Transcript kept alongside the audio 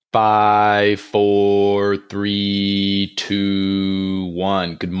Five, four, three, two,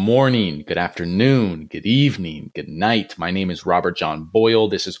 one. Good morning, good afternoon, good evening, good night. My name is Robert John Boyle.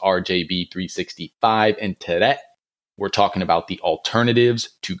 This is RJB 365. And today we're talking about the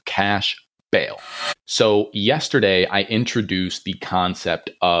alternatives to cash bail. So yesterday I introduced the concept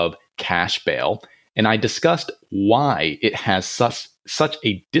of cash bail, and I discussed why it has such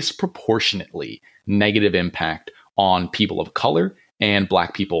a disproportionately negative impact on people of color and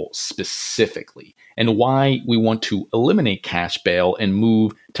Black people specifically, and why we want to eliminate cash bail and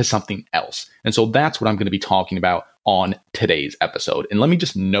move to something else. And so that's what I'm going to be talking about on today's episode. And let me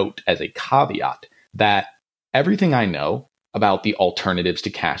just note as a caveat that everything I know about the alternatives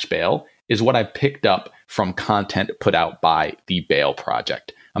to cash bail is what I picked up from content put out by the Bail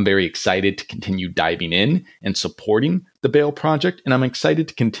Project. I'm very excited to continue diving in and supporting the Bail Project, and I'm excited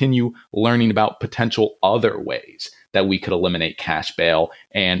to continue learning about potential other ways that we could eliminate cash bail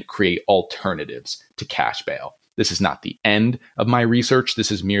and create alternatives to cash bail. This is not the end of my research.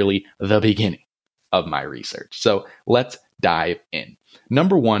 This is merely the beginning of my research. So let's dive in.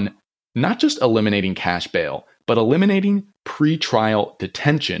 Number one, not just eliminating cash bail, but eliminating pretrial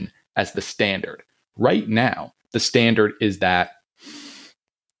detention as the standard. Right now, the standard is that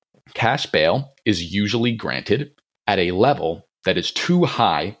cash bail is usually granted at a level that is too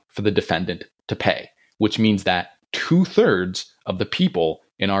high for the defendant to pay, which means that 2/3 of the people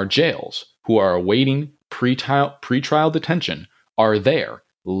in our jails who are awaiting pretrial detention are there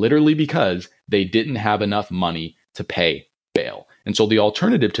literally because they didn't have enough money to pay bail. And so the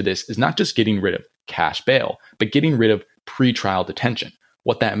alternative to this is not just getting rid of cash bail, but getting rid of pretrial detention.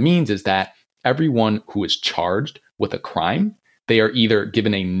 What that means is that everyone who is charged with a crime, they are either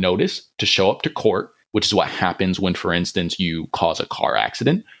given a notice to show up to court, which is what happens when, for instance, you cause a car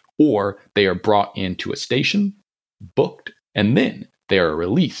accident, or they are brought into a station, booked, and then they are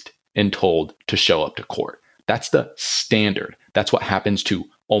released and told to show up to court. That's the standard. That's what happens to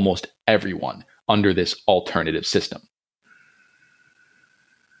almost everyone under this alternative system.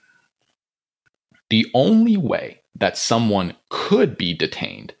 The only way that someone could be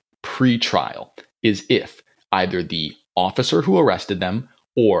detained pre-trial is if either the officer who arrested them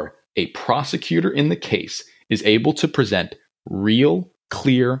or a prosecutor in the case is able to present real,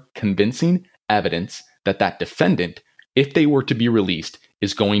 clear, convincing evidence that that defendant, if they were to be released,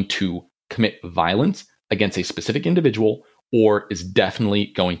 is going to commit violence against a specific individual or is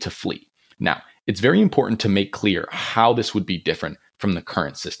definitely going to flee. Now, it's very important to make clear how this would be different from the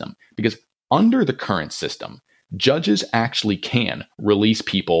current system, because under the current system, judges actually can release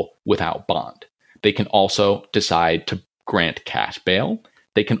people without bond. They can also decide to grant cash bail.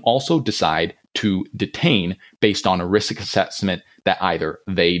 They can also decide to detain based on a risk assessment that either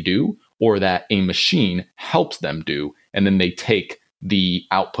they do or that a machine helps them do, and then they take the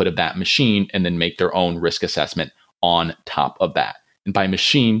output of that machine and then make their own risk assessment on top of that. And by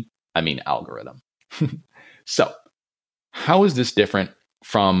machine, I mean algorithm. So, how is this different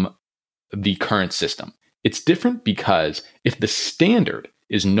from the current system? It's different because if the standard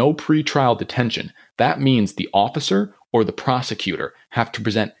is no pretrial detention, that means the officer or the prosecutor have to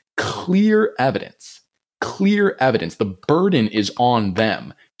present clear evidence. Clear evidence. The burden is on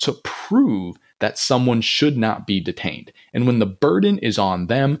them to prove that someone should not be detained. And when the burden is on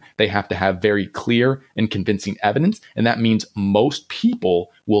them, they have to have very clear and convincing evidence. And that means most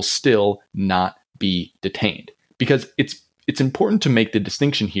people will still not be detained. Because it's important to make the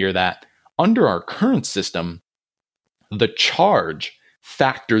distinction here that under our current system, the charge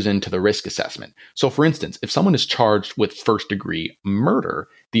factors into the risk assessment. So for instance, if someone is charged with first-degree murder,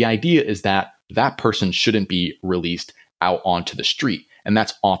 the idea is that that person shouldn't be released out onto the street. And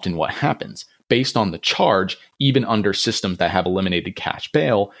that's often what happens. Based on the charge, even under systems that have eliminated cash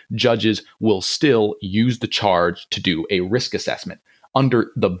bail, judges will still use the charge to do a risk assessment.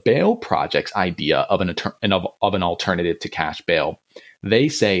 Under the Bail Project's idea of an alternative to cash bail, they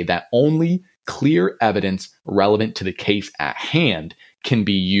say that only clear evidence relevant to the case at hand can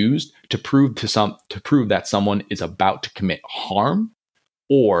be used to prove that someone is about to commit harm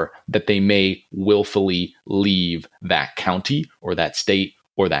or that they may willfully leave that county or that state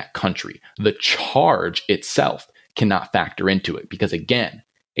or that country. The charge itself cannot factor into it because, again,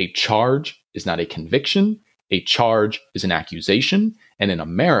 a charge is not a conviction. A charge is an accusation. And in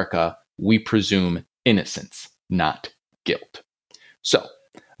America, we presume innocence, not guilt. So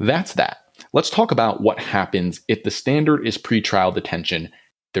that's that. Let's talk about what happens if the standard is pretrial detention,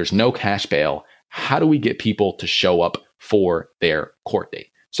 there's no cash bail. How do we get people to show up for their court date?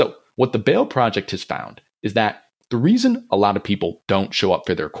 So what the Bail Project has found is that the reason a lot of people don't show up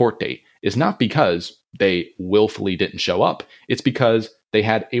for their court date is not because they willfully didn't show up. It's because they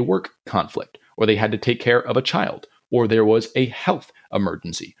had a work conflict, or they had to take care of a child, or there was a health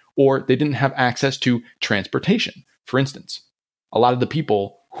emergency, or they didn't have access to transportation, for instance. A lot of the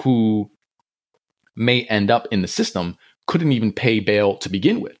people who may end up in the system couldn't even pay bail to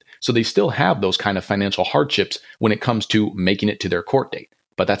begin with. So they still have those kind of financial hardships when it comes to making it to their court date.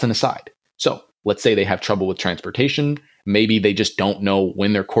 But that's an aside. So let's say they have trouble with transportation. Maybe they just don't know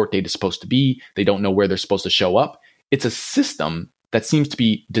when their court date is supposed to be. They don't know where they're supposed to show up. It's a system that seems to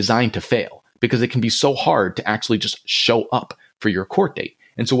be designed to fail because it can be so hard to actually just show up for your court date.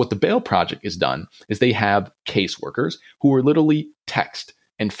 And so what the Bail Project has done is they have caseworkers who are literally text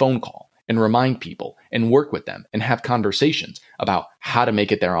and phone call and remind people and work with them and have conversations about how to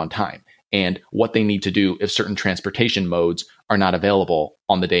make it there on time and what they need to do if certain transportation modes are not available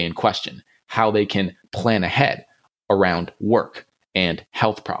on the day in question, how they can plan ahead around work and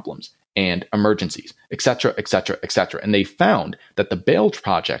health problems and emergencies, et cetera, et cetera, et cetera. And they found that the Bail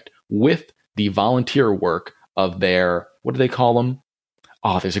Project, with the volunteer work of their, what do they call them?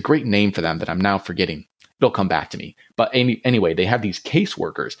 Oh, there's a great name for them that I'm now forgetting. It'll come back to me. But anyway, they have these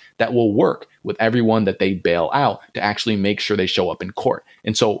caseworkers that will work with everyone that they bail out to actually make sure they show up in court.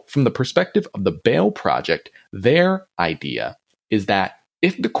 And so from the perspective of the Bail Project, their idea is that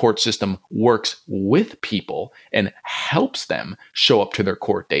if the court system works with people and helps them show up to their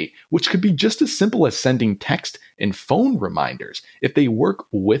court date, which could be just as simple as sending text and phone reminders, if they work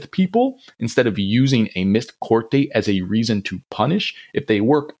with people instead of using a missed court date as a reason to punish, if they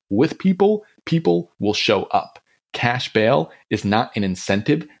work with people, people will show up. Cash bail is not an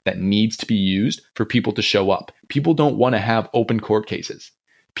incentive that needs to be used for people to show up. People don't want to have open court cases.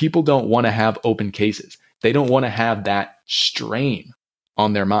 People don't want to have open cases. They don't want to have that strain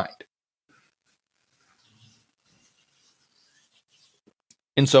on their mind.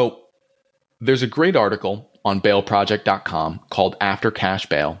 And so there's a great article on bailproject.com called After Cash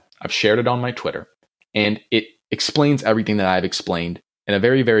Bail. I've shared it on my Twitter, and it explains everything that I've explained in a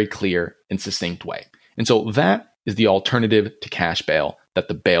very, very clear and succinct way. And so that is the alternative to cash bail that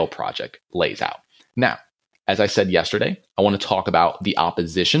the Bail Project lays out. Now, as I said yesterday, I want to talk about the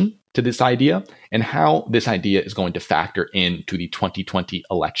opposition to this idea and how this idea is going to factor into the 2020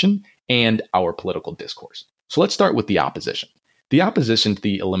 election and our political discourse. So let's start with the opposition. The opposition to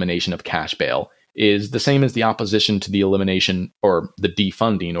the elimination of cash bail is the same as the opposition to the elimination or the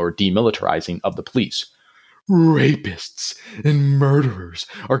defunding or demilitarizing of the police. Rapists and murderers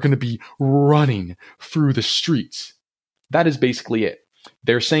are going to be running through the streets. That is basically it.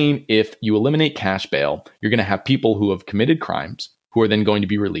 They're saying if you eliminate cash bail, you're going to have people who have committed crimes who are then going to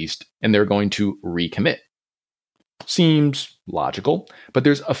be released and they're going to recommit. Seems logical, but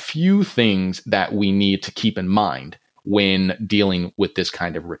there's a few things that we need to keep in mind when dealing with this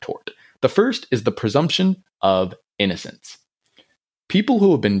kind of retort. The first is the presumption of innocence. People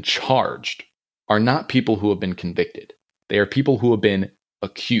who have been charged are not people who have been convicted. They are people who have been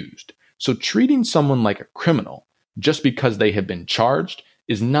accused. So treating someone like a criminal just because they have been charged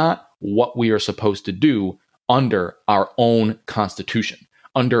is not what we are supposed to do under our own constitution,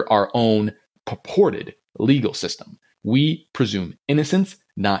 under our own purported legal system. We presume innocence,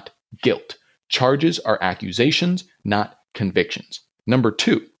 not guilt. Charges are accusations, not convictions. Number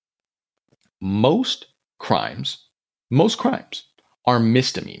two, most crimes are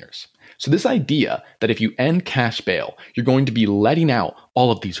misdemeanors. So this idea that if you end cash bail, you're going to be letting out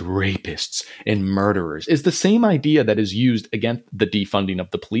all of these rapists and murderers is the same idea that is used against the defunding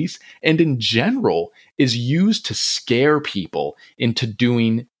of the police and in general is used to scare people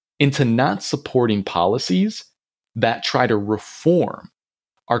into not supporting policies that try to reform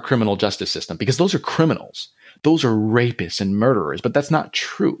our criminal justice system, because those are criminals. Those are rapists and murderers, but that's not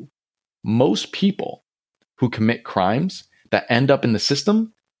true. Most people who commit crimes that end up in the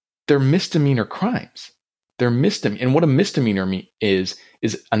system, they're misdemeanor crimes. And what a misdemeanor is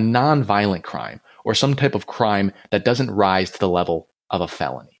a non-violent crime or some type of crime that doesn't rise to the level of a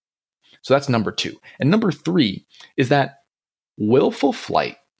felony. So that's number two. And number three is that willful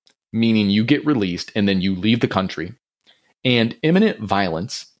flight, meaning you get released and then you leave the country, and imminent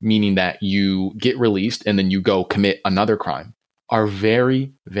violence, meaning that you get released and then you go commit another crime, are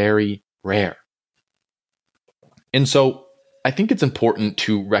very, very rare. And so I think it's important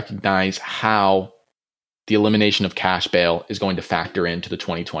to recognize how the elimination of cash bail is going to factor into the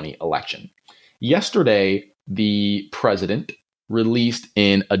 2020 election. Yesterday, the president released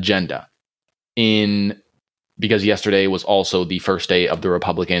an agenda because yesterday was also the first day of the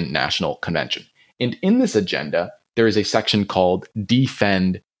Republican National Convention. And in this agenda, there is a section called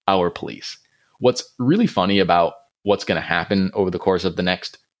Defend Our Police. What's really funny about what's going to happen over the course of the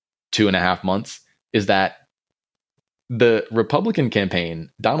next 2.5 months is that the Republican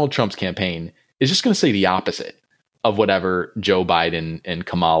campaign, Donald Trump's campaign, is just going to say the opposite of whatever Joe Biden and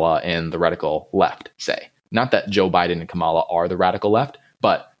Kamala and the radical left say. Not that Joe Biden and Kamala are the radical left,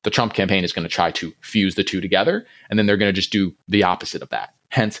 but the Trump campaign is going to try to fuse the two together, and then they're going to just do the opposite of that,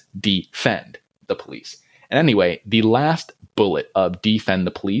 hence defend the police. And anyway, the last bullet of defend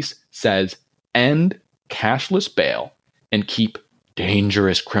the police says end cashless bail and keep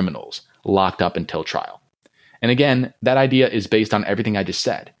dangerous criminals locked up until trial. And again, that idea is based on everything I just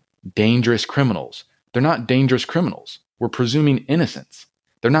said. Dangerous criminals. They're not dangerous criminals. We're presuming innocence.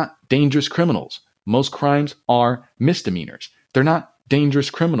 They're not dangerous criminals. Most crimes are misdemeanors. They're not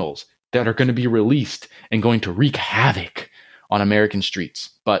dangerous criminals that are going to be released and going to wreak havoc on American streets.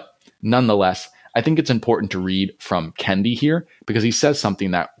 But nonetheless, I think it's important to read from Kendi here because he says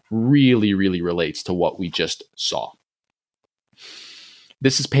something that really, really relates to what we just saw.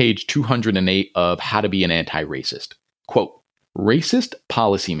 This is page 208 of How to Be an Anti-Racist. Quote, racist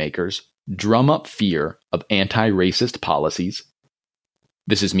policymakers drum up fear of anti-racist policies.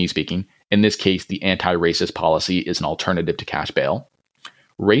 This is me speaking. In this case, the anti-racist policy is an alternative to cash bail.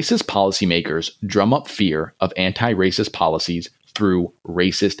 Racist policymakers drum up fear of anti-racist policies through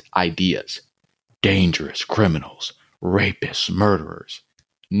racist ideas. Dangerous criminals, rapists, murderers.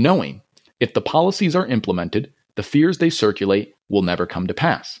 Knowing if the policies are implemented, the fears they circulate will never come to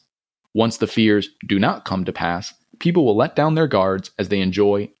pass. Once the fears do not come to pass, people will let down their guards as they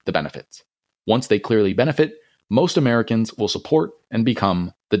enjoy the benefits. Once they clearly benefit, most Americans will support and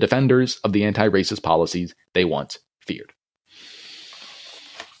become the defenders of the anti-racist policies they once feared.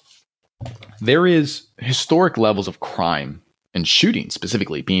 There is historic levels of crime and shooting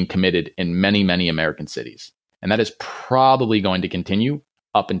specifically being committed in many, many American cities. And that is probably going to continue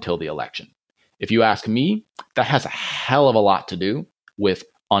up until the election. If you ask me, that has a hell of a lot to do with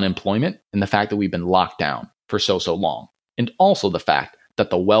unemployment and the fact that we've been locked down for so long. And also the fact that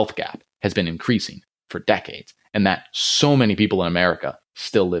the wealth gap has been increasing for decades and that so many people in America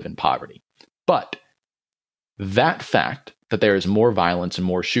still live in poverty. But that fact that there is more violence and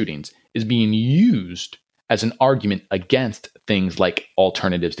more shootings is being used as an argument against things like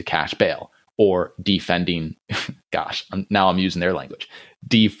alternatives to cash bail or defunding, now I'm using their language,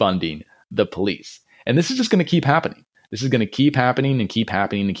 defunding the police. And this is just going to keep happening. This is going to keep happening and keep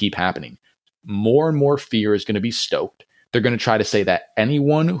happening and keep happening. More and more fear is going to be stoked. They're going to try to say that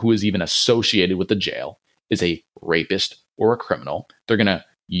anyone who is even associated with the jail is a rapist or a criminal. They're going to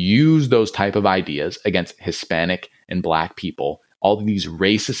use those type of ideas against Hispanic and Black people, all of these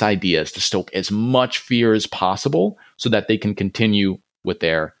racist ideas to stoke as much fear as possible so that they can continue with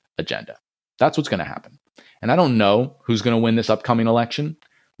their agenda. That's what's going to happen. And I don't know who's going to win this upcoming election.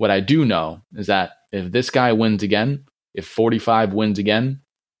 What I do know is that if this guy wins again, if 45 wins again,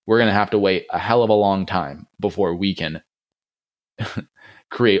 we're going to have to wait a hell of a long time before we can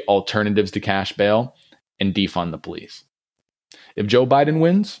create alternatives to cash bail and defund the police. If Joe Biden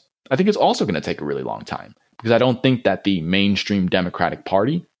wins, I think it's also going to take a really long time because I don't think that the mainstream Democratic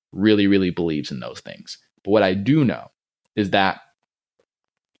Party really, really believes in those things. But what I do know is that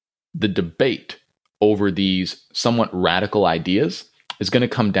the debate over these somewhat radical ideas is going to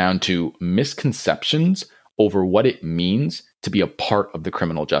come down to misconceptions over what it means to be a part of the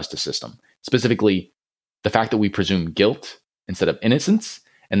criminal justice system. Specifically, the fact that we presume guilt instead of innocence,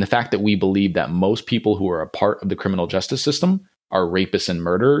 and the fact that we believe that most people who are a part of the criminal justice system are rapists and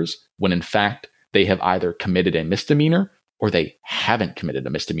murderers, when in fact they have either committed a misdemeanor or they haven't committed a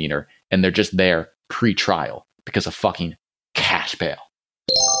misdemeanor, and they're just there pre-trial because of fucking cash bail.